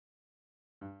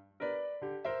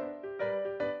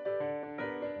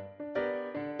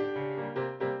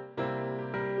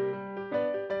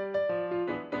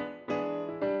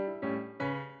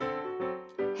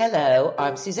Hello,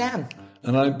 I'm Suzanne.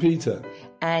 And I'm Peter.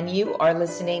 And you are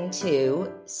listening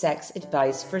to Sex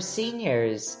Advice for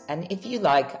Seniors. And if you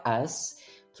like us,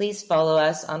 please follow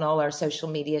us on all our social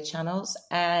media channels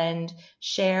and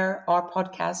share our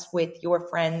podcast with your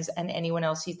friends and anyone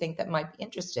else you think that might be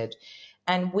interested.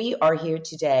 And we are here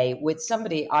today with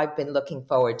somebody I've been looking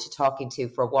forward to talking to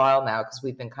for a while now, because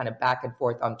we've been kind of back and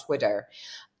forth on Twitter,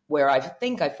 where I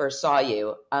think I first saw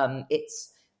you.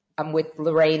 I'm with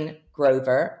Lorraine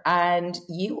Grover, and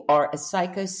you are a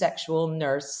psychosexual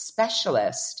nurse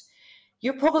specialist.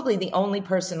 You're probably the only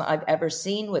person I've ever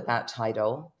seen with that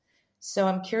title. So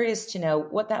I'm curious to know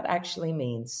what that actually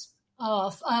means.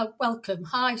 Welcome.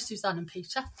 Hi, Suzanne and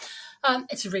Peter.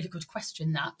 It's a really good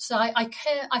question, that. So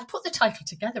I've put the title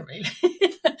together, really,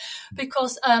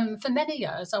 because for many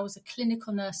years I was a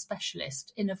clinical nurse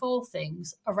specialist in, of all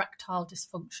things, erectile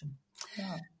dysfunction.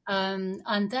 Yeah.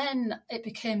 And then it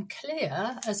became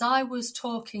clear, as I was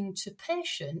talking to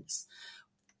patients,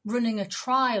 running a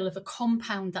trial of a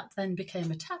compound that then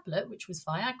became a tablet, which was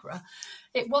Viagra,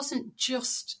 it wasn't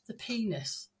just the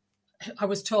penis I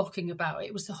was talking about,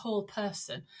 it was the whole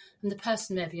person, and the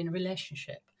person may be in a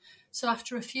relationship. So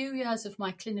after a few years of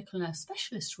my clinical nurse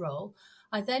specialist role,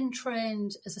 I then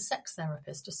trained as a sex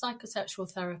therapist, a psychosexual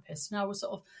therapist, and I was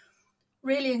sort of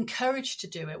really encouraged to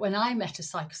do it when I met a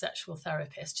psychosexual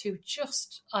therapist who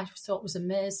just, I thought, was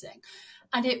amazing.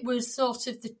 And it was sort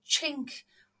of the chink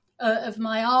of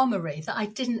my armoury that I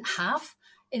didn't have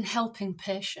in helping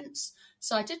patients.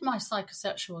 So I did my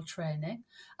psychosexual training,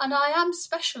 and I am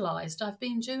specialised. I've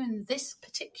been doing this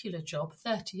particular job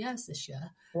 30 years this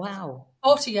year. Wow.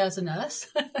 40 years a nurse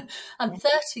and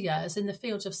 30 years in the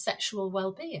field of sexual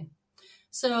well-being.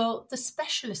 So the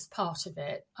specialist part of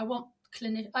it, I want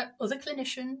other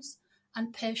clinicians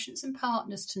and patients and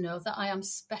partners to know that I am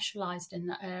specialised in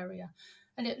that area.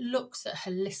 And it looks at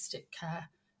holistic care,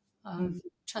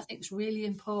 which I think is really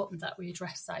important that we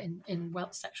address that in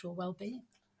sexual well-being.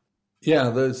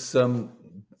 Yeah, there's the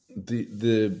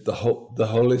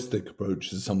holistic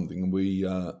approach is something we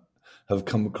have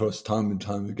come across time and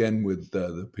time again with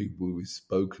the people we've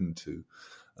spoken to,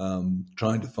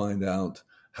 trying to find out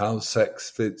how sex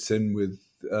fits in with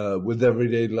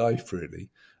everyday life,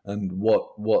 really, and what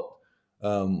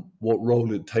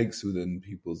role it takes within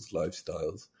people's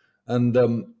lifestyles. And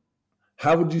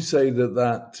how would you say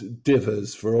that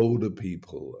differs for older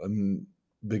people?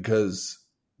 Because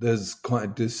there's quite a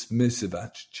dismissive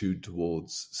attitude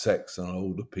towards sex on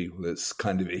older people. It's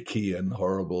kind of icky and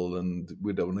horrible, and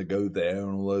we don't want to go there,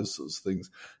 and all those sorts of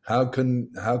things. How can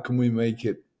we make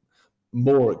it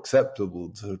more acceptable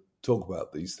to talk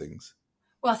about these things?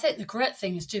 Well, I think the great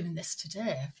thing is doing this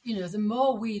today. You know, the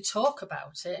more we talk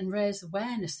about it and raise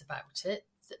awareness about it,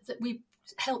 that we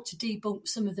help to debunk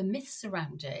some of the myths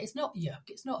around it. It's not yuck,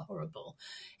 it's not horrible.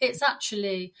 It's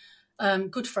actually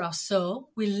good for our soul.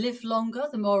 We live longer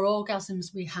the more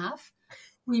orgasms we have.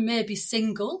 We may be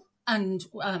single, and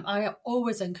I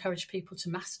always encourage people to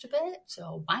masturbate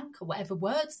or wank or whatever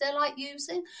words they like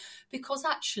using, because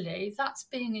actually that's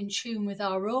being in tune with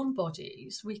our own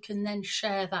bodies. We can then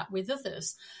share that with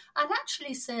others and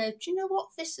actually say, do you know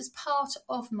what, this is part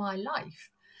of my life.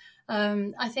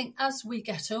 I think as we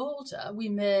get older, we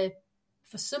may,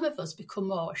 for some of us, become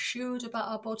more assured about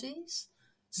our bodies.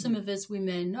 Some of us, we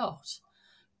may not.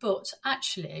 But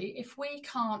actually, if we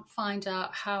can't find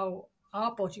out how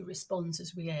our body responds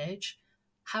as we age,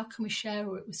 how can we share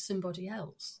it with somebody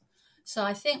else? So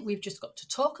I think we've just got to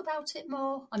talk about it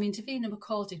more. I mean, Davina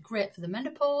McCall did great for the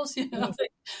menopause, you know.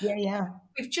 Yeah.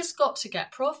 We've just got to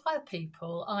get profile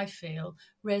people, I feel,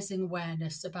 raising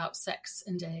awareness about sex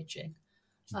and ageing.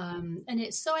 And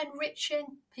it's so enriching.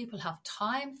 People have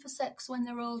time for sex when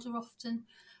they're older often.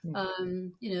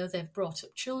 You know, they've brought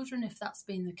up children, if that's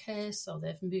been the case, or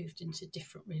they've moved into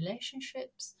different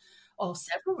relationships or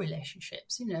several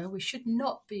relationships. You know, we should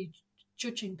not be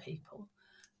judging people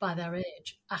by their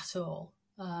age at all.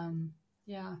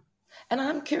 Yeah. And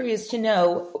I'm curious to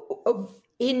know,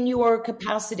 in your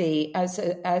capacity as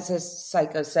a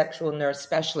psychosexual nurse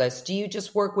specialist, do you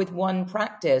just work with one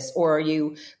practice, or are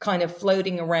you kind of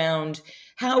floating around?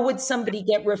 How would somebody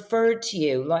get referred to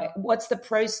you? Like, what's the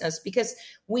process? Because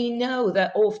we know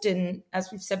that often, as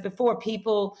we've said before,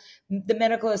 the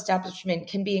medical establishment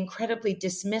can be incredibly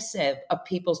dismissive of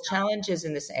people's challenges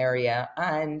in this area.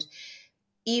 And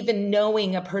even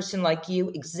knowing a person like you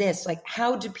exists, like,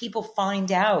 how do people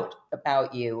find out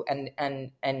about you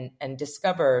and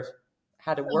discover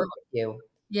how to work with you?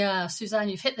 Yeah, Suzanne,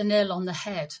 you've hit the nail on the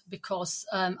head, because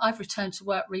I've returned to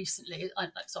work recently. I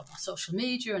saw on social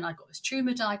media, and I got this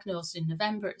tumour diagnosed in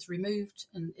November. It's removed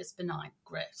and it's benign.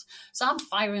 Great. So I'm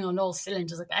firing on all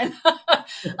cylinders again,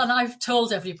 and I've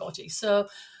told everybody. So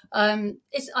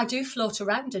I do float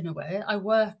around in a way. I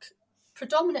work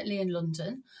predominantly in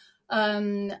London.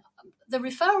 The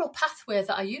referral pathway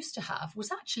that I used to have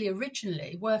was actually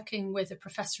originally working with a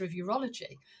professor of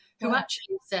urology who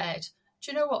actually said,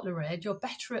 do you know what, Lorraine, you're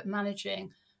better at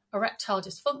managing erectile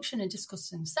dysfunction and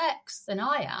discussing sex than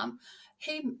I am.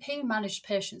 He managed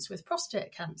patients with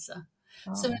prostate cancer.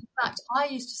 Oh. So in fact, I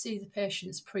used to see the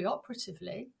patients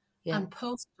pre-operatively and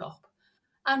post-op.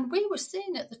 And we were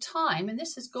seen at the time, and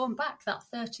this has gone back that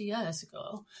 30 years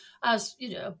ago, as,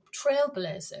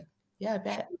 trailblazing. Yeah, I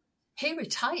bet. He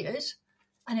retired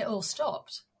and it all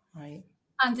stopped. Right.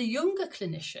 And the younger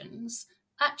clinicians,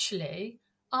 actually,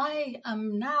 I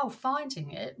am now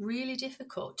finding it really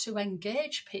difficult to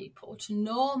engage people, to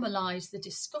normalise the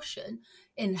discussion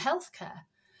in healthcare.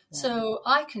 Yeah. So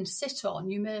I can sit on,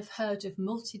 you may have heard of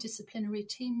multidisciplinary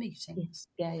team meetings.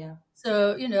 Yeah.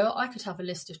 So, I could have a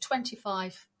list of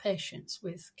 25 patients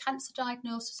with cancer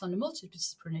diagnosis on a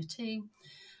multidisciplinary team,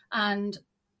 and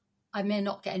I may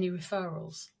not get any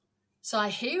referrals. So I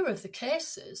hear of the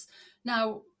cases.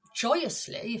 Now,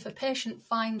 joyously, if a patient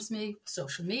finds me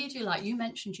social media, like you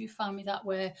mentioned, you found me that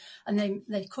way, and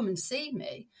they come and see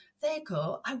me, they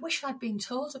go, I wish I'd been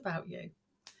told about you.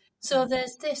 So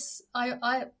there's this,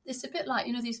 it's a bit like,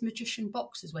 these magician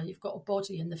boxes where you've got a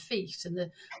body and the feet, and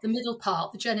the middle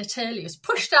part, the genitalia, is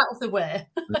pushed out of the way.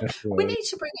 We need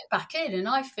to bring it back in. And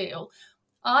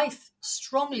I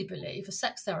strongly believe a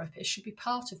sex therapist should be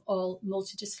part of all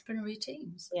multidisciplinary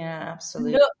teams. Yeah,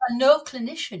 absolutely. No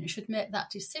clinician should make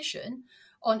that decision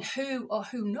on who or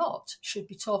who not should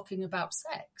be talking about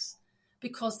sex,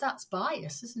 because that's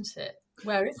bias, isn't it?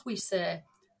 Where if we say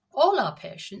all our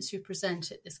patients who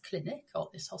present at this clinic or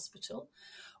this hospital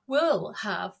will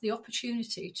have the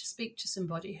opportunity to speak to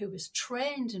somebody who is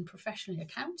trained and professionally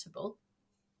accountable,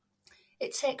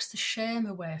 it takes the shame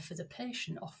away for the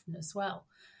patient often as well.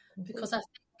 Because I think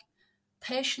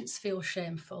patients feel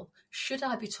shameful. Should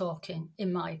I be talking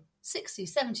in my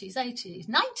 60s, 70s, 80s,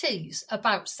 90s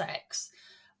about sex?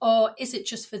 Or is it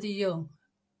just for the young?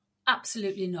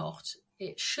 Absolutely not.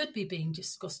 It should be being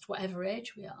discussed whatever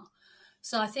age we are.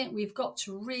 So I think we've got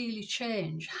to really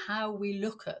change how we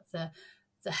look at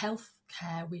the health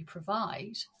care we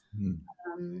provide.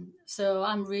 So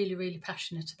I'm really, really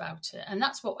passionate about it. And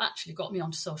that's what actually got me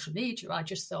onto social media. I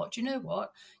just thought, you know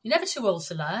what? You're never too old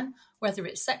to learn, whether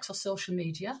it's sex or social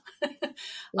media.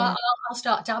 I'll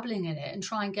start dabbling in it and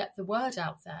try and get the word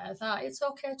out there that it's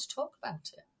okay to talk about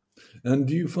it. And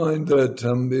do you find that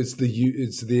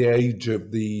it's the age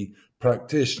of the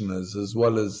practitioners as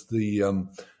well as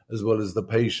the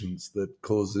patients that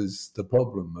causes the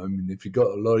problem? I mean, if you've got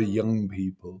a lot of young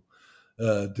people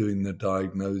doing the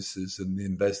diagnosis and the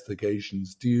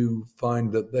investigations, do you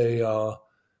find that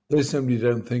they simply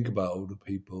don't think about older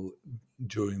people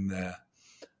during their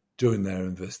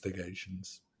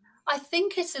investigations? I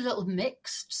think it's a little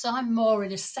mixed. So I'm more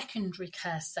in a secondary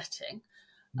care setting.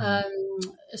 So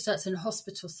it's in a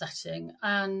hospital setting.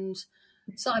 And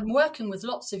so I'm working with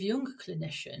lots of younger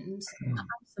clinicians and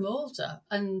some older.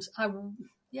 And I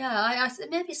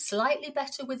maybe slightly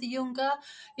better with the younger.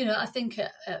 I think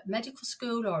at medical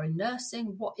school or in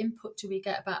nursing, what input do we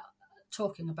get about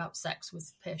talking about sex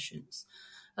with patients?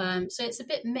 So it's a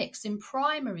bit mixed. In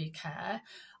primary care,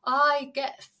 I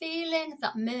get a feeling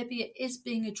that maybe it is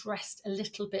being addressed a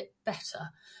little bit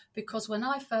better, because when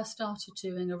I first started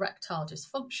doing erectile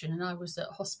dysfunction and I was at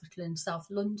a hospital in South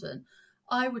London,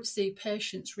 I would see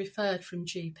patients referred from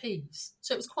GPs.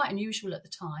 So it was quite unusual at the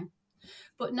time.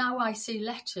 But now I see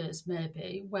letters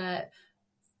maybe where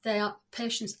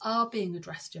patients are being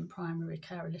addressed in primary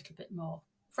care a little bit more.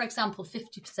 For example,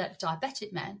 50% of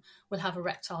diabetic men will have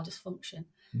erectile dysfunction,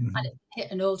 and it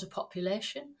hit an older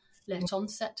population, late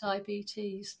onset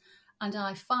diabetes. And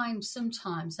I find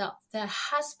sometimes that there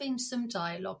has been some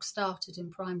dialogue started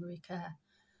in primary care,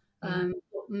 but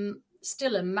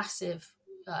still a massive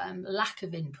lack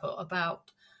of input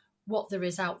about what there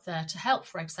is out there to help,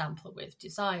 for example, with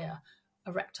desire,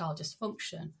 erectile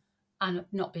dysfunction, and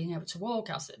not being able to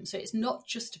orgasm. So it's not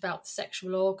just about the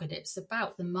sexual organ, it's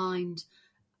about the mind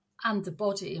and the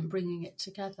body and bringing it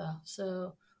together.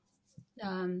 So,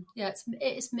 it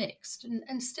is mixed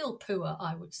and still poor,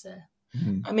 I would say.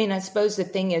 I mean, I suppose the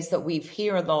thing is that we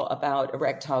hear a lot about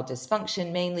erectile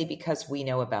dysfunction, mainly because we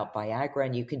know about Viagra,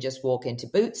 and you can just walk into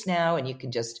Boots now and you can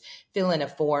just fill in a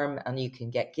form and you can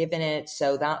get given it.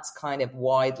 So that's kind of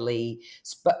widely,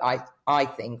 I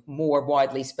think, more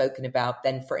widely spoken about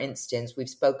than, for instance, we've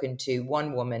spoken to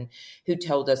one woman who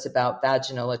told us about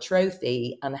vaginal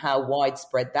atrophy and how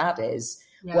widespread that is.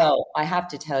 Yeah. Well, I have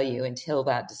to tell you, until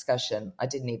that discussion, I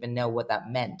didn't even know what that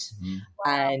meant.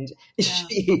 Wow.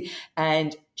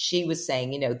 And she was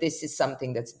saying, this is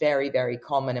something that's very, very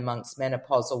common amongst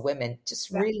menopausal women,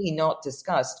 just really not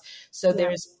discussed. So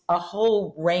there's a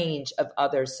whole range of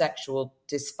other sexual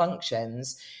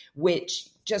dysfunctions which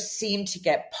just seem to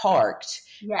get parked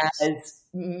as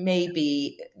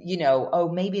maybe,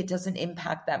 maybe it doesn't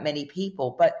impact that many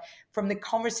people. But from the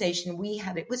conversation we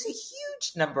had, it was a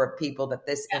huge number of people that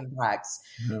this impacts.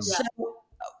 Yeah. So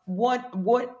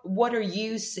what are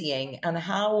you seeing, and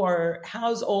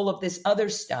how's all of this other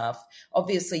stuff?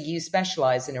 Obviously you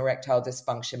specialize in erectile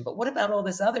dysfunction, but what about all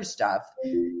this other stuff?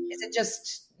 Is it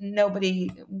just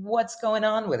what's going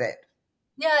on with it?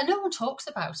 Yeah, no one talks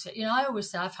about it. I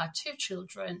always say I've had 2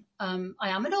 children. I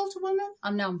am an older woman.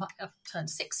 I've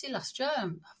turned 60 last year.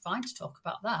 I'm fine to talk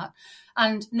about that.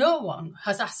 And no one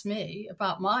has asked me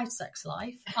about my sex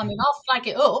life. I mean, I'll flag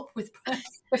it up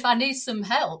if I need some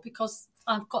help, because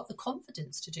I've got the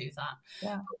confidence to do that.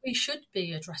 Yeah. But we should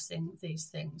be addressing these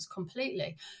things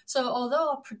completely. So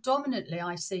although predominantly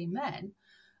I see men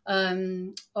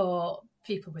or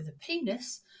people with a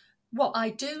penis, what I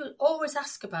do always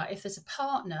ask about, if there's a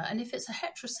partner, and if it's a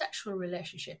heterosexual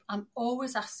relationship, I'm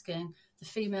always asking the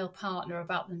female partner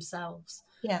about themselves.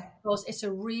 Yeah. Because it's a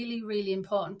really, really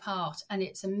important part. And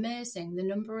it's amazing the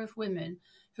number of women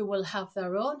who will have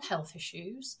their own health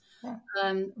issues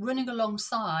running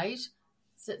alongside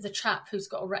the chap who's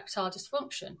got erectile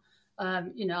dysfunction.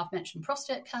 I've mentioned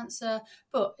prostate cancer,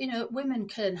 but, women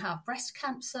can have breast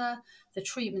cancer, the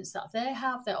treatments that they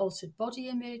have, their altered body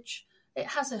image. It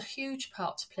has a huge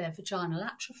part to play, vaginal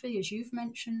atrophy, as you've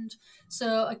mentioned.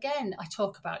 So again, I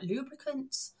talk about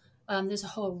lubricants. There's a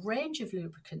whole range of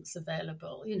lubricants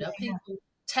available. People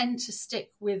tend to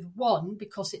stick with one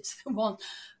because it's the one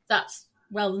that's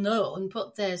well known,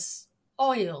 but there's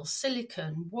oil,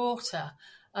 silicone, water.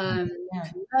 You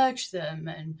can merge them,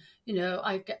 and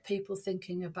I get people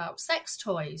thinking about sex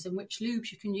toys and which lubes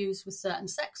you can use with certain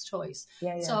sex toys.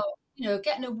 So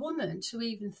getting a woman to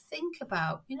even think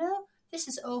about, this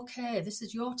is okay, this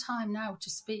is your time now to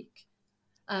speak.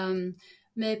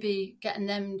 Maybe getting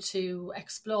them to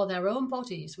explore their own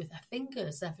bodies with their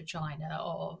fingers, their vagina,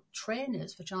 or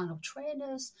vaginal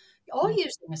trainers, or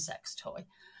using a sex toy.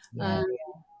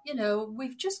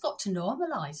 We've just got to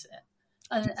normalise it.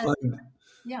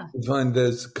 I find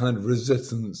there's kind of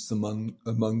resistance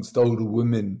amongst older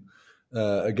women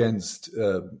against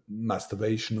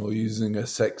masturbation or using a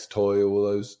sex toy, all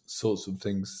those sorts of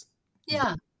things.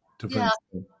 Yeah.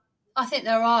 I think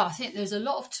there are. I think there's a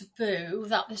lot of taboo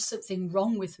that there's something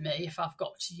wrong with me if I've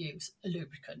got to use a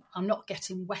lubricant. I'm not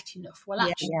getting wet enough. Well,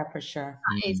 actually, for sure.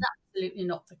 That is absolutely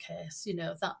not the case.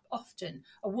 That often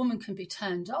a woman can be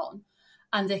turned on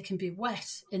and they can be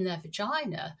wet in their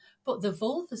vagina, but the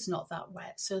vulva's not that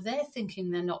wet. So they're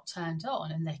thinking they're not turned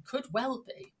on, and they could well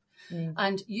be.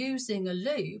 And using a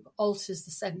lube alters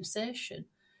the sensation.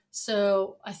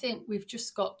 So I think we've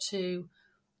just got to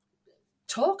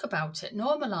talk about it,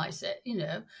 normalise it.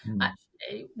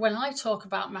 Actually, when I talk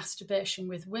about masturbation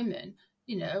with women,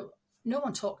 no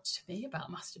one talked to me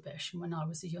about masturbation when I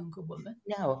was a younger woman.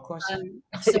 No, of course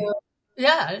not. So,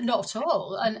 yeah, not at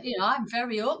all. And, I'm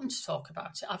very open to talk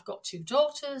about it. I've got 2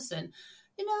 daughters, and,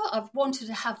 I've wanted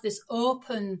to have this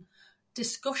open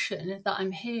discussion that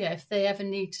I'm here if they ever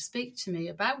need to speak to me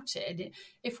about it. And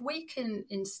if we can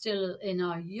instill in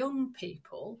our young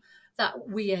people that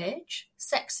we age,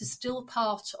 sex is still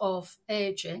part of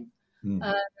aging,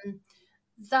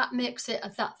 that makes it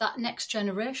that next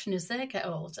generation, as they get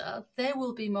older, they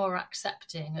will be more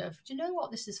accepting of, do you know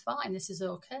what, this is fine, this is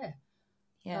okay.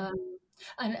 Yeah.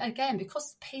 And again,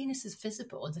 because the penis is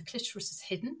visible and the clitoris is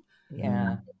hidden,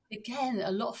 again,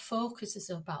 a lot of focus is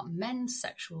about men's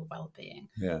sexual well-being,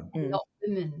 not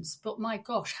women's. But my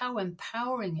gosh, how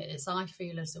empowering it is, I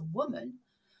feel, as a woman,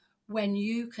 when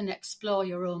you can explore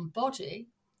your own body,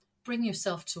 bring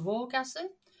yourself to orgasm,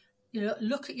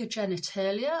 look at your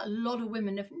genitalia. A lot of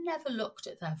women have never looked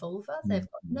at their vulva. They've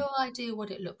got no idea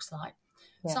what it looks like.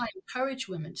 Yeah. So I encourage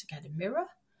women to get a mirror,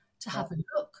 to have a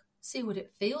look, see what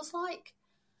it feels like.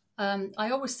 I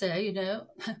always say,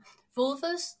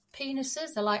 vulvas,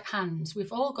 penises, they're like hands.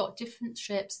 We've all got different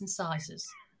shapes and sizes.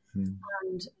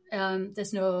 And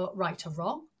there's no right or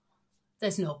wrong.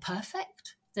 There's no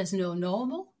perfect. there's no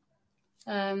normal,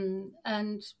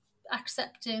 and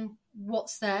accepting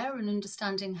what's there and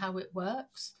understanding how it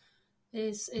works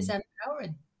is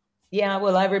empowering. Yeah,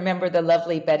 well, I remember the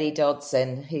lovely Betty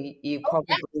Dodson, who you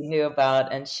probably knew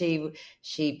about, and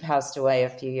she passed away a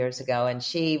few years ago, and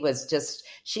she was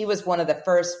one of the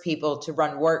first people to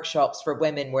run workshops for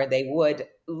women where they would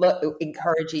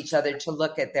encourage each other to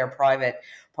look at their private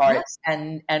parts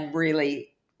and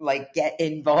really like get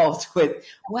involved with.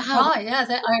 Wow, I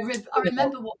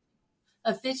remember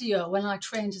a video when I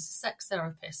trained as a sex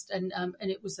therapist, and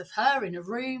it was of her in a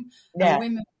room, and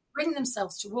women bring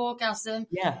themselves to orgasm.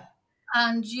 Yeah.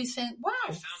 And you think,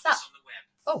 wow, that.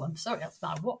 Oh, I'm sorry, that's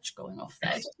my watch going off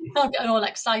there. I'm getting all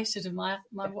excited and my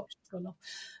watch is going off.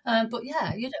 But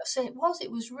yeah, so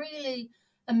it was really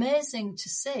amazing to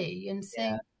see and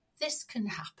think, this can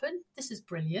happen. This is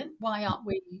brilliant. Why aren't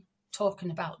we talking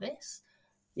about this?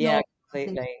 Yeah,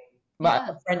 completely.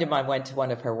 A friend of mine went to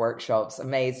one of her workshops.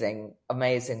 Amazing,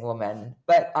 amazing woman.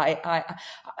 But I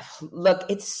look,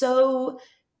 it's so.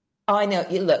 I know.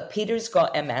 Look, Peter's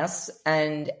got MS,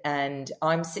 and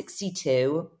I'm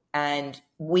 62, and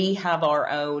we have our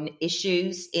own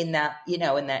issues in that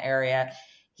area.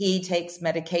 He takes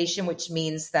medication, which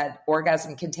means that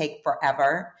orgasm can take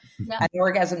forever. Yeah. And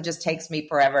orgasm just takes me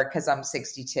forever because I'm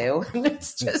 62. And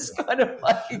it's just kind of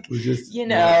like, and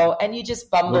you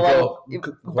just bumble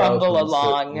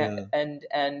along and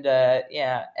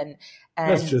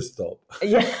let's just stop.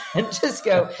 Yeah, and just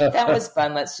go, that was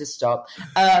fun, let's just stop.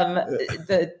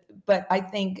 But I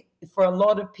think for a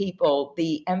lot of people,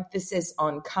 the emphasis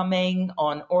on coming,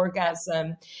 on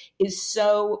orgasm is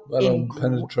so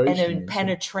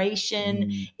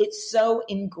penetration. It's so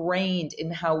ingrained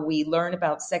in how we learn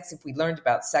about sex, if we learned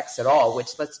about sex at all,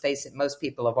 which, let's face it, most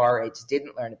people of our age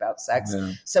didn't learn about sex.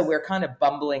 Yeah. So we're kind of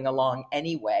bumbling along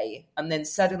anyway. And then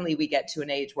suddenly we get to an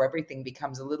age where everything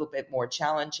becomes a little bit more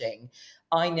challenging.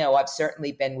 I know I've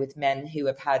certainly been with men who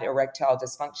have had erectile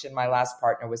dysfunction. My last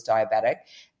partner was diabetic,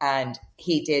 and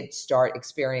he did start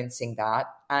experiencing that,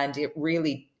 and it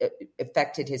really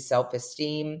affected his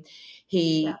self-esteem.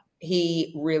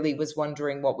 He really was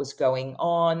wondering what was going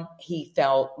on. He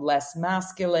felt less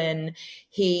masculine.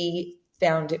 He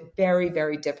found it very,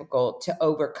 very difficult to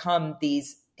overcome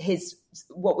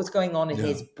what was going on in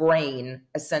his brain,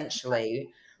 essentially,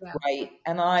 right?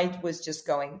 And I was just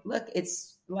going, look,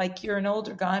 it's like, you're an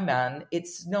older guy, man.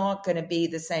 It's not going to be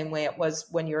the same way it was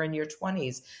when you're in your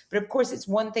 20s. But of course, it's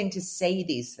one thing to say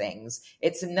these things.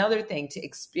 It's another thing to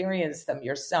experience them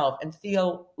yourself and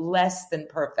feel less than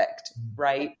perfect,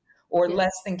 right? Or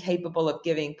less than capable of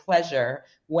giving pleasure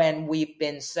when we've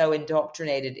been so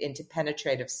indoctrinated into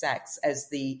penetrative sex as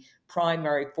the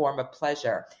primary form of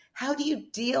pleasure. How do you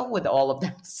deal with all of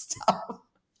that stuff?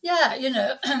 Yeah,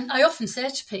 I often say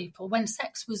to people, when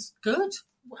sex was good,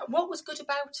 what was good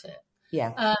about it?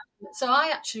 Yeah. So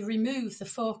I actually remove the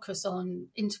focus on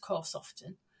intercourse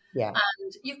often. Yeah.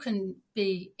 And you can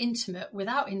be intimate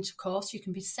without intercourse. You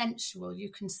can be sensual. You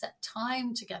can set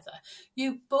time together.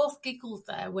 You both giggled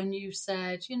there when you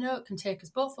said, it can take us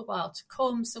both a while to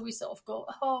come. So we sort of go,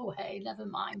 oh, hey, never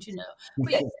mind,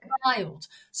 We smiled.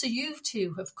 So you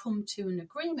two have come to an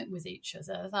agreement with each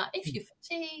other that if you're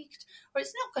fatigued or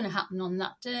it's not going to happen on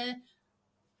that day,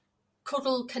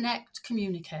 cuddle, connect,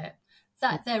 communicate.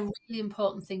 That they're really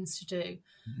important things to do.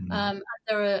 And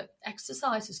there are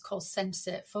exercises called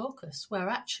sensate focus, where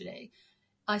actually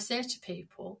I say to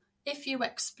people, if you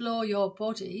explore your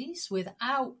bodies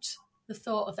without the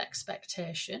thought of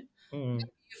expectation, you've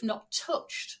not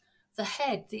touched the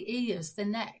head, the ears, the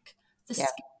neck, the skin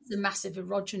is a massive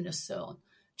erogenous zone.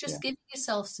 Just giving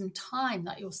yourself some time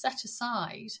that you'll set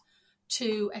aside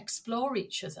to explore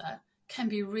each other can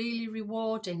be really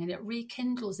rewarding, and it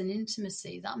rekindles an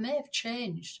intimacy that may have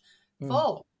changed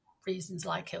for reasons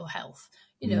like ill health.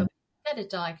 Get a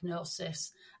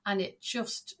diagnosis and it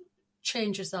just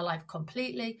changes their life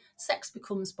completely. Sex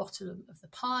becomes bottom of the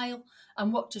pile.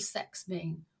 And what does sex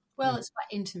mean? Well, it's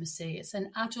about intimacy. It's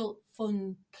an adult,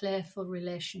 fun, playful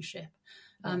relationship.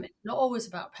 It's not always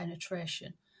about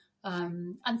penetration.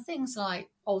 And things like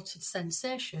altered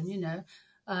sensation,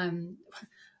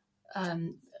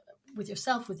 with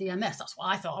yourself with the MS, that's what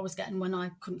I thought I was getting when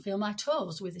I couldn't feel my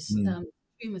toes with this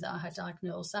tumour that I had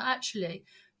diagnosed. That actually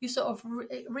you sort of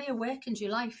reawakened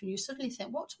your life, and you suddenly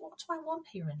think, what do I want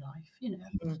here in life?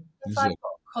 If I've got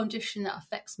a condition that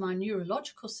affects my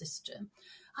neurological system,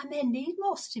 I may need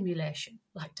more stimulation,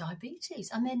 like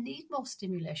diabetes. I may need more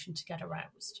stimulation to get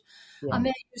aroused. I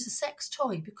may use a sex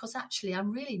toy because actually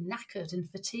I'm really knackered and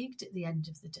fatigued at the end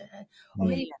of the day.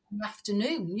 Or even in the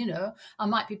afternoon, I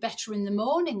might be better in the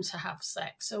morning to have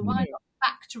sex. So why not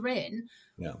back factor in,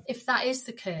 if that is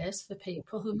the case for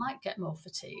people who might get more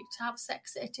fatigued, to have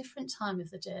sex at a different time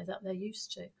of the day that they're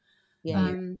used to.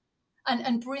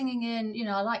 And bringing in, you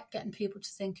know, I like getting people to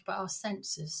think about our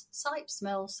senses: sight,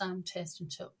 smell, sound, taste,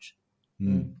 and touch.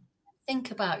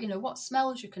 Think about, you know, what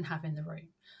smells you can have in the room,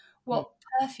 what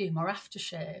perfume or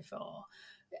aftershave or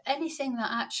anything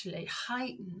that actually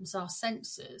heightens our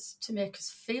senses to make us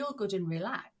feel good and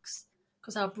relax,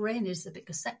 because our brain is the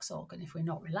biggest sex organ if we're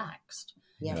not relaxed.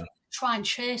 Try and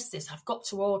chase this, I've got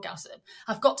to orgasm,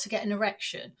 I've got to get an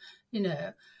erection, you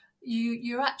know,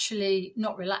 you're actually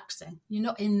not relaxing, you're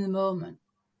not in the moment.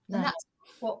 And that's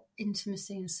what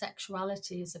intimacy and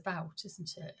sexuality is about,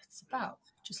 isn't it? It's about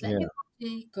just letting your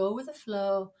body go with the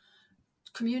flow,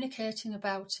 communicating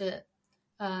about it,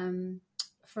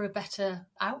 for a better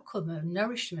outcome and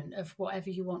nourishment of whatever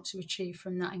you want to achieve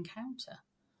from that encounter.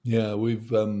 Yeah,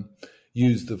 we've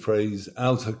used the phrase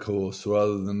outer course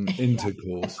rather than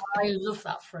intercourse. I love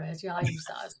that phrase. Yeah, I use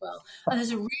that as well. And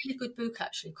there's a really good book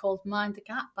actually called Mind the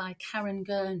Gap by Karen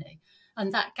Gurney.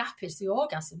 And that gap is the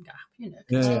orgasm gap, you know,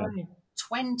 because it takes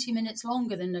 20 minutes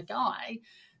longer than a guy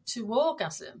to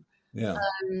orgasm.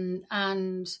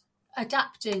 And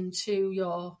adapting to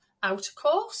your outer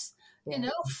course, you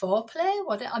know, foreplay.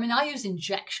 I mean, I use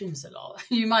injections a lot.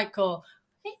 You might go,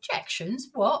 injections?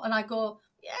 What? And I go,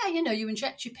 yeah, you know, you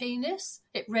inject your penis,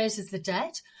 it raises the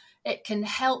dead. It can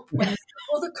help with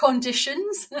other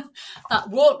conditions that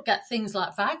won't get things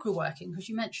like Viagra working. Because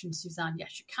you mentioned, Suzanne,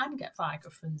 yes, you can get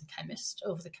Viagra from the chemist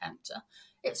over the counter.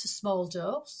 It's a small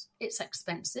dose. It's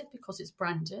expensive because it's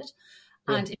branded.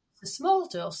 And if it's a small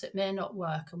dose, it may not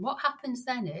work. And what happens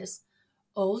then is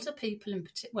older people in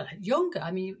particular, well, younger,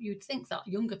 I mean, you'd think that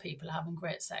younger people are having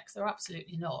great sex. They're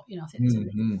absolutely not. You know, I think there's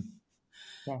a myth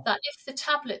that if the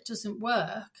tablet doesn't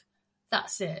work,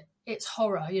 that's it. It's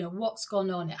horror. You know, what's gone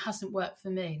on? It hasn't worked for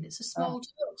me. And it's a small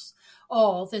dose.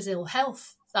 Or there's ill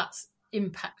health that's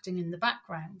impacting in the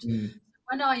background.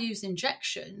 When I use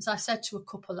injections, I said to a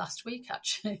couple last week,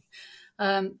 actually,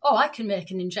 I can make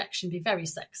an injection be very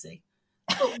sexy.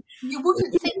 But you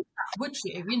wouldn't think that, would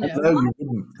you? You know, no, you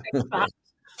wouldn't.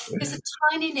 It's a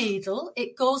tiny needle.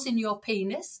 It goes in your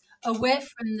penis, away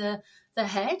from the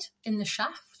head, in the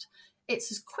shaft.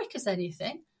 It's as quick as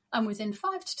anything. And within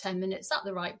 5 to 10 minutes, at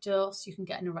the right dose, you can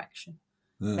get an erection.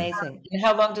 Amazing. And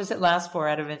how long does it last for,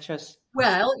 out of interest?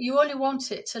 Well, you only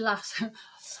want it to last...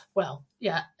 Well,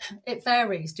 yeah, it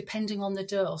varies depending on the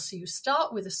dose. So you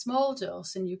start with a small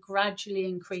dose and you gradually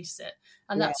increase it.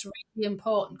 And that's really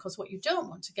important, because what you don't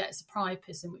want to get is a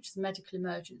priapism, which is a medical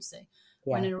emergency,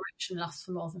 when an erection lasts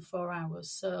for more than 4 hours.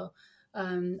 So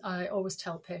I always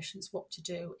tell patients what to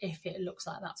do if it looks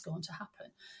like that's going to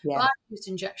happen. I've used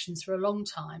injections for a long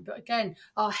time, but again,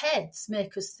 our heads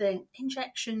make us think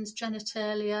injections,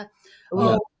 genitalia,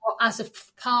 or as a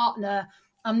partner,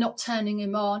 I'm not turning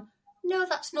him on. No,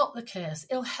 that's not the case.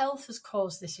 Ill health has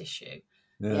caused this issue.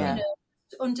 You know,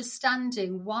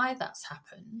 understanding why that's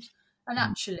happened, and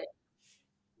actually,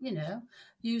 you know,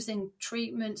 using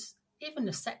treatments, even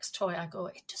a sex toy, I go,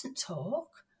 it doesn't talk.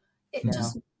 It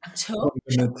doesn't talk.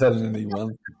 I'm not telling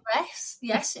anyone.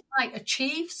 Yes, it might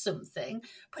achieve something,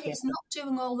 but it's not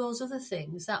doing all those other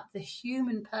things that the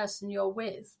human person you're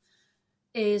with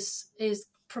is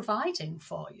providing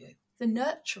for you, the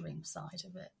nurturing side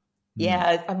of it.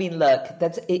 Yeah, I mean, look,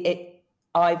 that's it.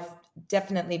 I've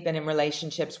definitely been in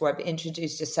relationships where I've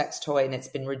introduced a sex toy and it's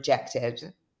been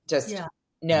rejected.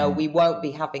 No, we won't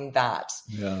be having that.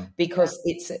 Because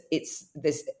it's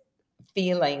this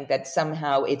feeling that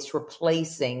somehow it's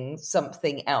replacing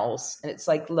something else. And it's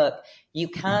like, look, you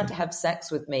can't have sex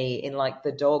with me in like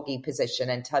the doggy position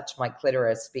and touch my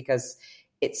clitoris, because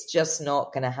it's just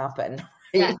not going to happen.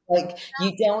 Like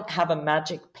you don't have a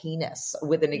magic penis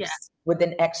with an with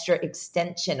an extra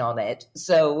extension on it.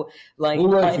 So like we're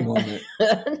working on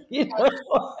it. You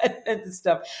know, and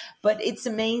stuff. But it's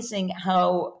amazing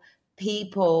how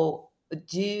people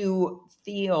do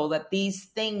feel that these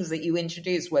things that you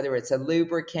introduce, whether it's a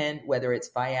lubricant, whether it's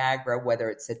Viagra, whether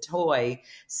it's a toy,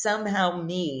 somehow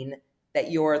mean that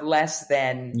you're less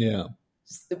than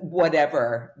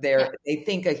whatever they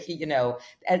think, you know,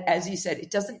 as you said,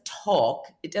 it doesn't talk,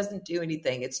 it doesn't do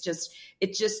anything. It just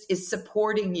is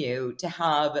supporting you to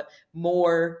have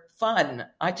more fun.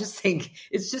 I just think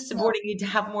it's just supporting you to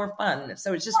have more fun.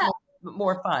 So it's just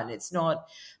more fun. It's not,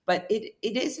 but it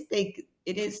is a big,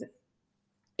 it's,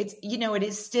 you know, it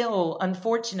is still,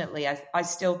 unfortunately, I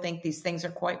still think these things are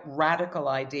quite radical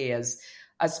ideas,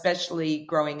 especially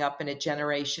growing up in a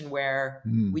generation where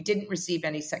we didn't receive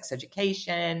any sex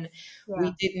education.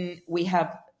 We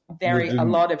have a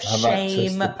lot of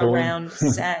shame around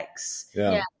sex.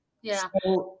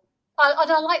 So,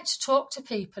 I like to talk to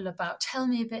people about, tell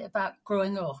me a bit about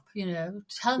growing up,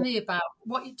 tell me about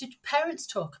did parents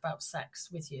talk about sex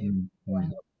with you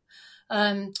growing up?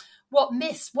 What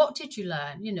did you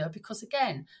learn? Because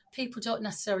again, people don't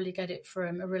necessarily get it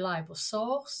from a reliable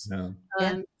source. No.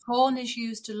 Porn is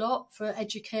used a lot for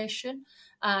education,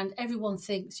 and everyone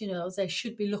thinks, they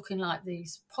should be looking like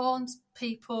these porn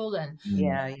people and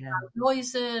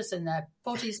noises and their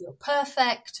bodies look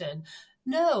perfect. And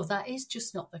no, that is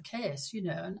just not the case,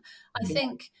 And I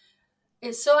think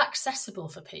it's so accessible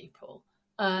for people.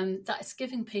 That it's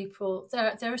giving people,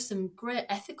 there is some great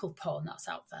ethical porn that's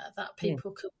out there that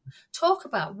people can talk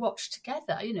about, watch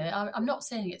together. I'm not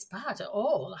saying it's bad at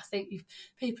all. I think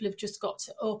people have just got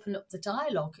to open up the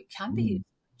dialogue. It can be used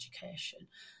in education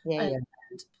and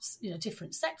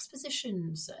different sex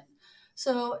positions. And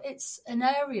so it's an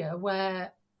area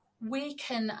where we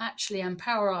can actually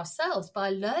empower ourselves by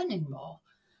learning more.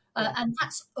 And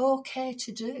that's okay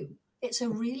to do. It's a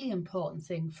really important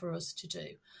thing for us to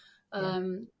do.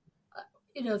 The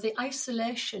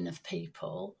isolation of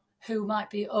people who might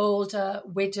be older,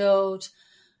 widowed,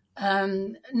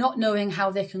 not knowing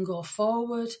how they can go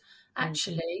forward.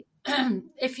 Actually,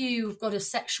 if you've got a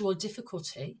sexual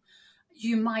difficulty,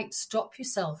 you might stop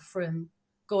yourself from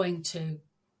going to,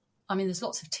 there's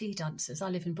lots of tea dances. I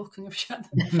live in Buckinghamshire.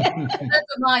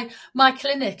 my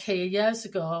clinic here years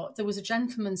ago, there was a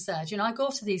gentleman said, I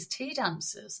go to these tea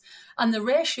dances and the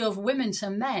ratio of women to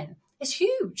men is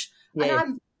huge. And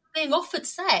I'm being offered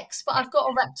sex, but I've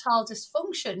got erectile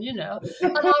dysfunction, And I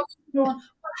was going,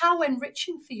 how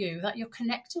enriching for you that you're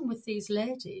connecting with these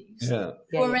ladies who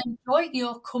are enjoying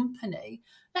your company.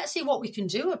 Let's see what we can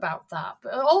do about that.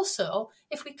 But also,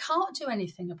 if we can't do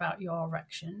anything about your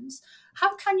erections,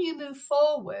 how can you move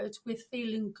forward with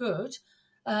feeling good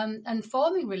and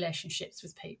forming relationships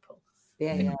with people?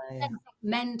 Men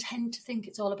tend to think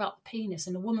it's all about the penis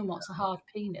and a woman wants a hard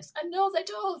penis. And no, they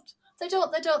don't. They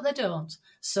don't.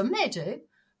 Some may do,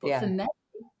 but for men,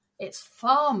 it's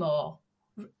far more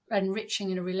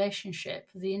enriching in a relationship,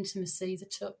 the intimacy, the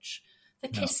touch, the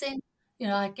kissing.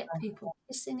 I get people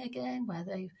kissing again where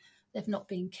they've not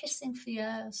been kissing for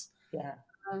years.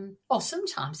 Or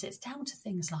sometimes it's down to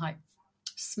things like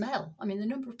smell. The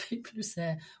number of people who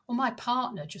say, well, my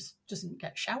partner just doesn't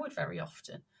get showered very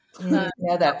often.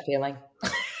 That feeling.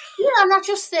 And I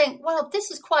just think, well,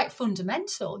 this is quite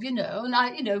fundamental,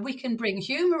 and we can bring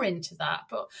humour into that.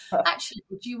 But actually,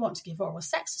 do you want to give oral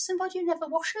sex to somebody who never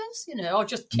washes, or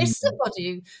just kiss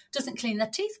somebody who doesn't clean their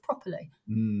teeth properly?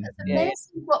 It's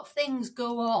amazing what things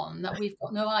go on that we've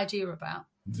got no idea about.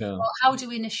 Well, how do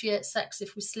we initiate sex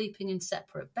if we're sleeping in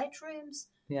separate bedrooms?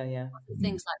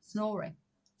 Things like snoring,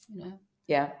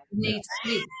 need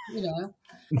sleep,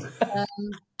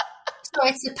 So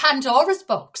it's a Pandora's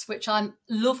box, which I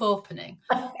love opening.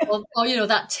 or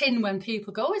that tin when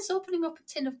people go, it's opening up a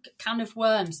can of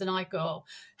worms. And I go,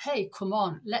 hey, come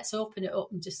on, let's open it up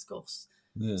and discuss.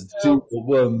 See what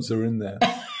worms are in there.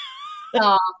 We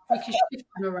can shift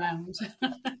them around.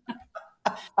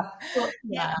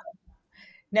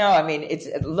 No,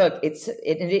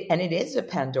 it is a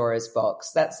Pandora's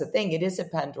box. That's the thing. It is a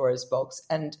Pandora's box.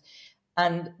 And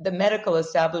the medical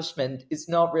establishment is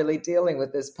not really dealing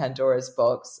with this Pandora's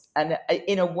box. And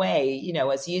in a way,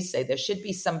 as you say, there should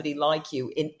be somebody like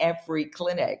you in every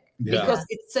clinic because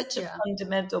it's such a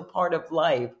fundamental part of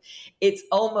life. It's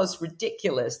almost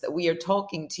ridiculous that we are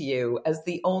talking to you as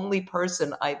the only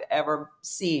person I've ever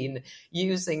seen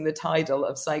using the title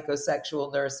of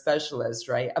psychosexual nurse specialist,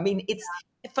 right?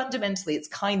 Fundamentally, it's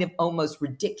kind of almost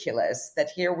ridiculous that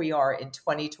here we are in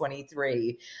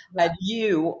 2023 and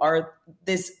you are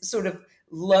this sort of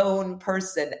lone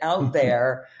person out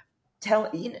there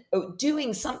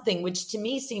doing something which to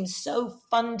me seems so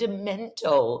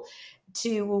fundamental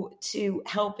to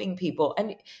helping people.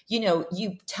 And,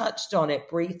 you touched on it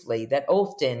briefly that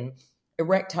often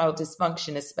erectile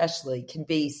dysfunction especially can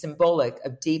be symbolic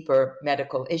of deeper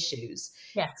medical issues.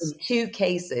 Yes. In 2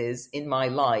 cases in my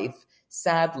life,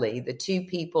 sadly, the 2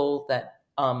 people that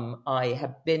I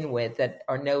have been with that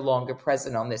are no longer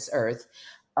present on this earth,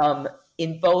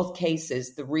 in both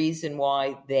cases, the reason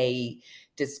why they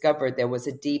discovered there was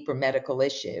a deeper medical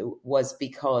issue was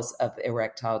because of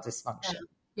erectile dysfunction.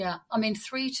 Yeah.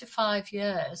 3 to 5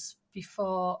 years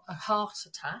before a heart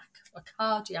attack, a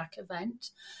cardiac event,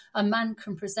 a man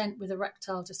can present with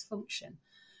erectile dysfunction.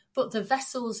 But the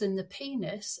vessels in the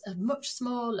penis are much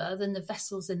smaller than the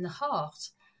vessels in the heart.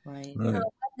 Right. So when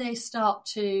they start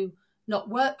to not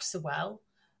work so well,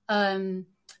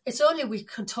 it's only we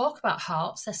can talk about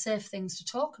hearts, they're safe things to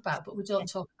talk about, but we don't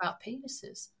talk about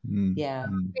penises. Yeah.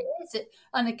 It is.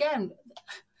 And again,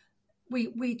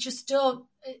 we just don't,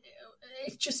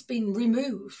 it's just been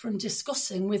removed from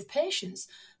discussing with patients.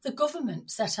 The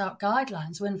government set out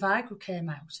guidelines when Viagra came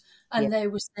out, and they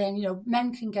were saying,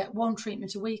 men can get one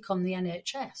treatment a week on the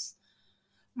NHS.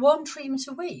 One treatment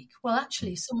a week. Well,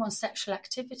 actually, someone's sexual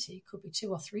activity could be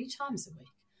 2 or 3 times a week.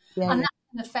 And that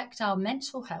can affect our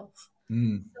mental health.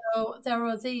 So there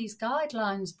are these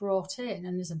guidelines brought in,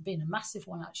 and there's been a massive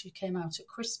one actually came out at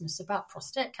Christmas about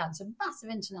prostate cancer, massive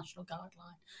international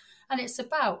guideline. And it's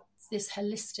about this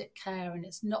holistic care, and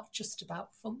it's not just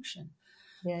about function.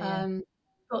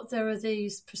 But there are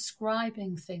these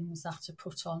prescribing things that are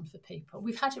put on for people.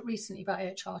 We've had it recently about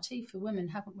HRT for women,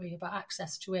 haven't we? About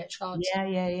access to HRT.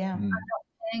 And not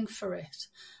paying for it.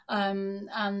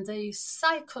 And the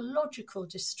psychological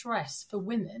distress for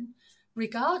women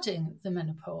regarding the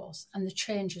menopause and the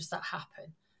changes that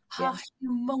happen are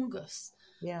humongous.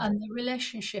 And the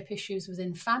relationship issues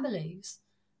within families,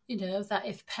 that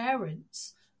if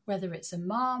parents, whether it's a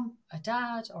mom, a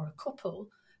dad, or a couple,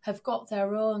 have got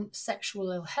their own sexual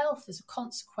ill health as a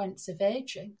consequence of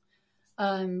aging,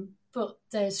 but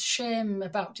there's shame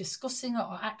about discussing it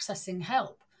or accessing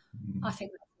help, I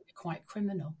think that would be quite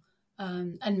criminal.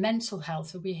 And mental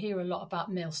health, we hear a lot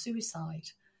about male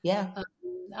suicide.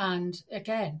 And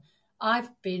again, I've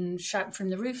been shouting from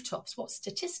the rooftops, what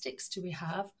statistics do we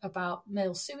have about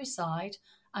male suicide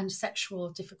and sexual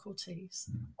difficulties,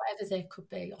 whatever they could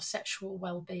be, or sexual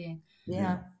well-being?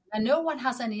 And no one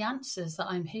has any answers that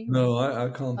I'm hearing. No, I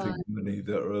can't think of any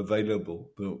that are available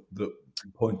that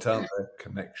point out their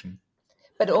connection.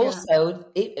 But also,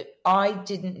 I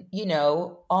didn't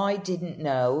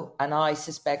know, and I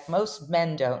suspect most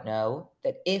men don't know,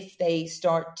 that if they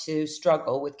start to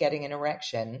struggle with getting an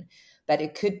erection, that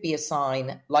it could be a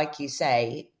sign, like you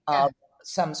say, of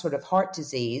some sort of heart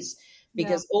disease,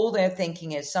 because all they're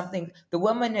thinking is something. The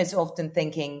woman is often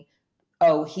thinking,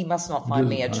 oh, he must not find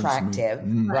me attractive,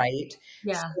 right?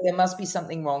 So there must be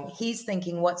something wrong. He's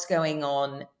thinking, what's going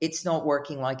on? It's not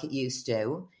working like it used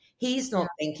to. He's not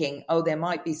thinking, oh, there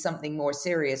might be something more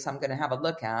serious I'm going to have a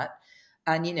look at.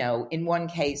 And, in one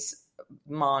case,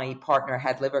 my partner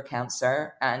had liver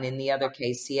cancer, and in the other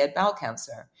case, he had bowel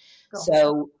cancer.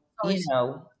 So,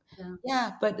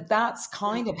 but that's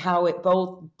kind of how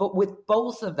but with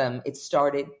both of them, it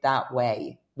started that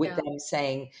way, with them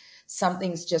saying,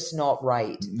 something's just not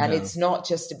right. And it's not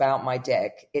just about my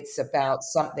dick. It's about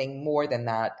something more than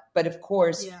that. But of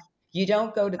course, you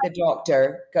don't go to the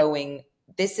doctor going,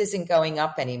 this isn't going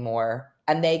up anymore.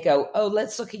 And they go, oh,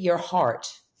 let's look at your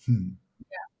heart. And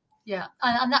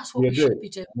that's what we should be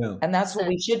doing. And that's what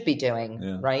we should be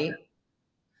doing, right?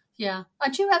 And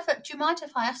do you mind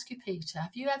if I ask you, Peter,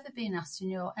 have you ever been asked in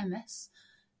your MS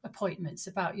appointments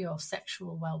about your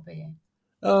sexual well-being?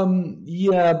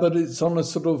 But it's on a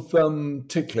sort of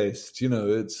tick list,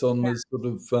 it's on a sort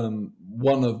of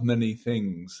one of many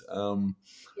things.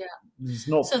 It's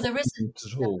not so there is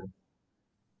at all.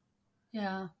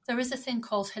 There is a thing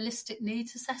called holistic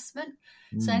needs assessment.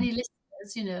 So any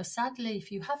listeners, sadly,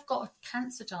 if you have got a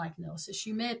cancer diagnosis,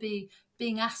 you may be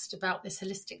being asked about this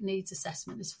holistic needs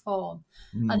assessment, this form.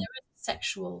 And there is a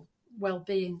sexual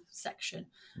well-being section.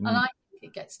 And I think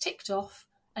it gets ticked off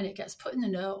and it gets put in the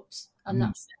notes, and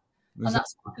that's it. And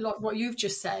that's what you've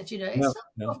just said, it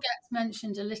sort of gets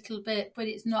mentioned a little bit, but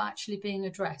it's not actually being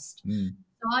addressed.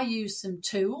 So I use some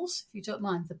tools, if you don't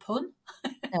mind the pun,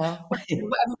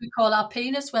 whatever we call our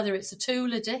penis, whether it's a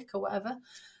tool, a dick, or whatever.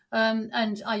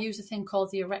 And I use a thing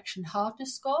called the erection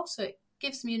hardness score. So it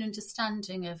gives me an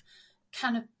understanding of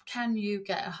can you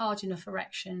get a hard enough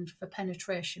erection for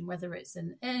penetration, whether it's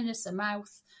an anus, a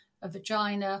mouth, a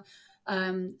vagina.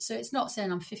 So it's not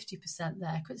saying I'm 50%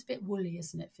 there, because it's a bit woolly,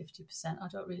 isn't it, 50%? I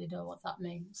don't really know what that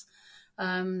means.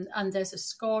 And there's a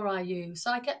score I use.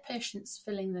 So I get patients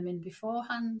filling them in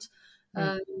beforehand,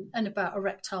 and about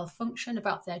erectile function,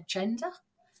 about their gender,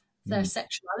 their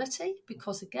sexuality,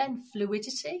 because, again,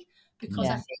 fluidity, because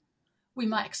I think we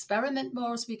might experiment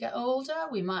more as we get older.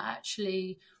 We might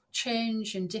actually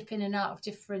change and dip in and out of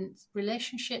different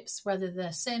relationships, whether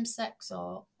they're same sex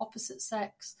or opposite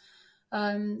sex.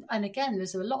 And again,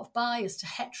 there's a lot of bias to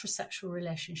heterosexual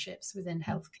relationships within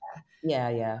healthcare.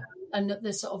 And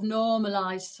the sort of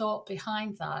normalised thought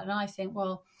behind that. And I think,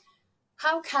 well,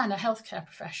 how can a healthcare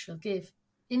professional give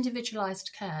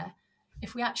individualised care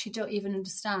if we actually don't even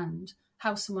understand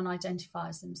how someone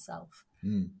identifies themselves?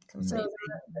 So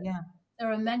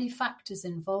there are many factors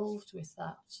involved with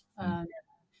that.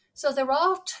 So there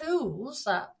are tools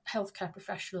that healthcare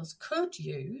professionals could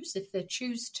use if they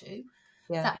choose to,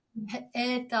 that can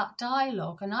aid that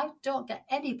dialogue. And I don't get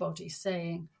anybody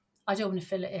saying, I don't want to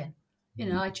fill it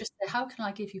in. I just say, how can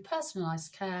I give you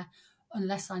personalised care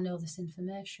unless I know this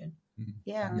information?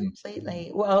 Yeah,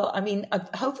 completely. Well, I mean,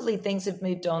 hopefully things have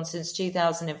moved on since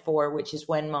 2004, which is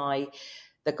when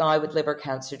the guy with liver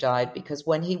cancer died, because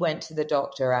when he went to the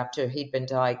doctor after he'd been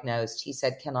diagnosed, he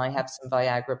said, "Can I have some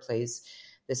Viagra, please?"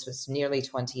 This was nearly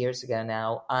 20 years ago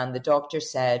now. And the doctor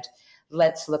said,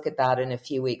 "Let's look at that in a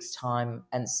few weeks' time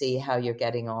and see how you're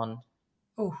getting on."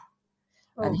 Oh.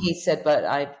 And he said, "But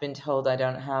I've been told I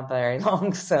don't have very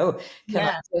long, so can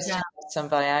I just have some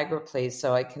Viagra, please,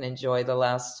 so I can enjoy the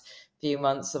last few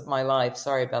months of my life?"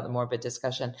 Sorry about the morbid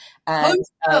discussion. And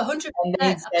 100%.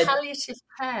 Palliative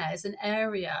care is an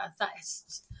area that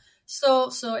is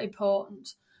so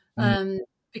important.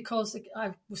 Because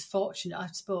I was fortunate, I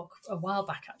spoke a while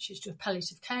back actually to a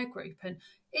palliative care group, and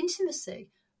intimacy,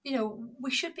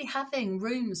 we should be having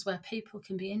rooms where people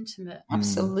can be intimate.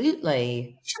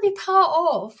 Absolutely. It should be part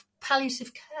of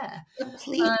palliative care.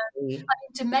 Completely. I mean,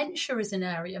 dementia is an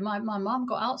area. My mum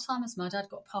got Alzheimer's, my dad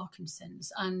got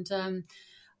Parkinson's, and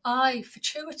I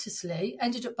fortuitously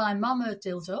ended up buying mum a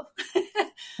dildo.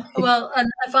 Well,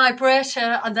 and a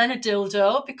vibrator and then a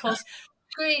dildo, because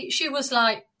she was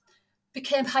like,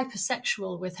 became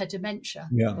hypersexual with her dementia.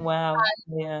 Yeah. Wow.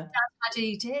 And Dad had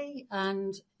ED,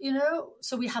 and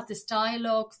so we had this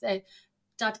dialogue.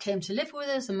 Dad came to live with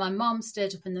us, and my mum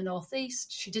stayed up in the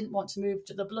northeast. She didn't want to move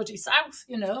to the bloody south,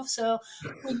 so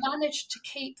we managed to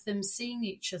keep them seeing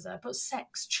each other. But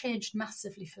sex changed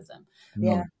massively for them.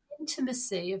 Yeah. The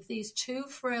intimacy of these two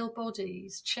frail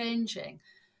bodies changing,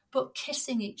 but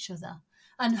kissing each other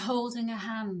and holding a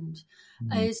hand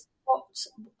is what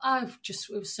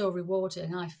it was so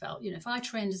rewarding. I felt, if I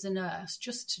trained as a nurse,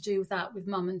 just to do that with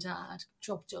mum and dad,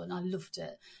 job done. I loved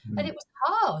it. And it was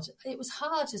hard. It was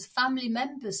hard as family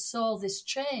members saw this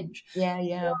change.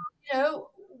 Yeah.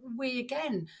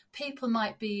 People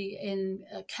might be in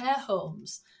care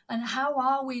homes, and how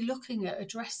are we looking at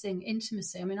addressing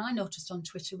intimacy? I mean, I noticed on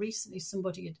Twitter recently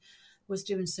somebody was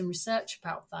doing some research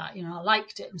about that. I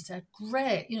liked it and said,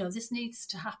 great, this needs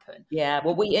to happen. Yeah,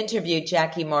 well, we interviewed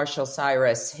Jackie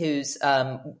Marshall-Cyrus, who's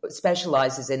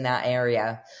specializes in that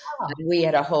area. And we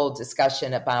had a whole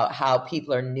discussion about how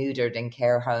people are neutered in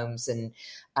care homes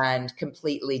and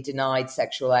completely denied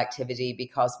sexual activity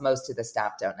because most of the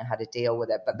staff don't know how to deal with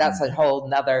it. But that's a whole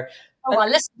nother... I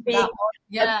listened to that one.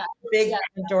 Yeah. Big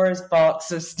Pandora's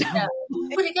box of stuff. Yeah.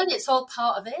 But again, it's all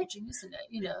part of aging, isn't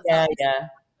it? Yeah.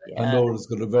 Pandora's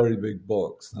got a very big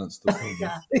box. That's the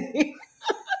problem.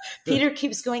 Peter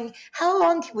keeps going, "How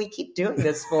long can we keep doing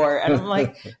this for?" And I'm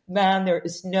like, man, there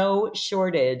is no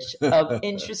shortage of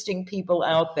interesting people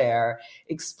out there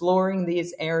exploring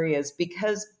these areas,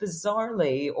 because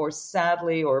bizarrely or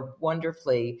sadly or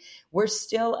wonderfully, we're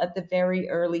still at the very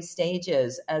early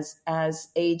stages as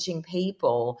aging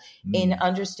people in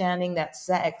understanding that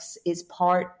sex is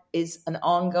an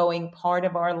ongoing part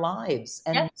of our lives.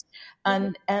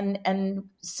 And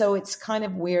so it's kind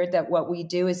of weird that what we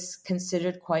do is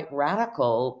considered quite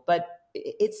radical, but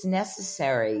it's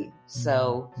necessary.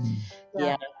 So,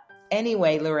 yeah.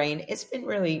 Anyway, Lorraine, it's been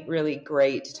really, really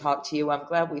great to talk to you. I'm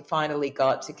glad we finally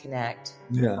got to connect.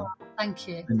 Yeah. Thank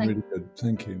you. Really good.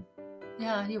 Thank you.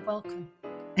 Yeah, you're welcome.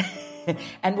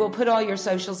 And we'll put all your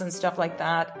socials and stuff like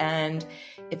that. And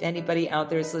if anybody out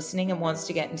there is listening and wants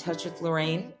to get in touch with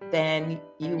Lorraine, then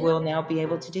you will now be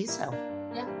able to do so.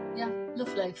 Yeah,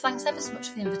 lovely. Thanks ever so much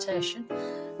for the invitation.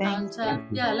 Thanks.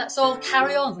 And let's all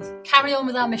carry on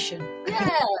with our mission.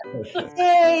 Yeah.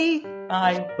 Yay.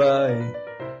 Bye. Bye.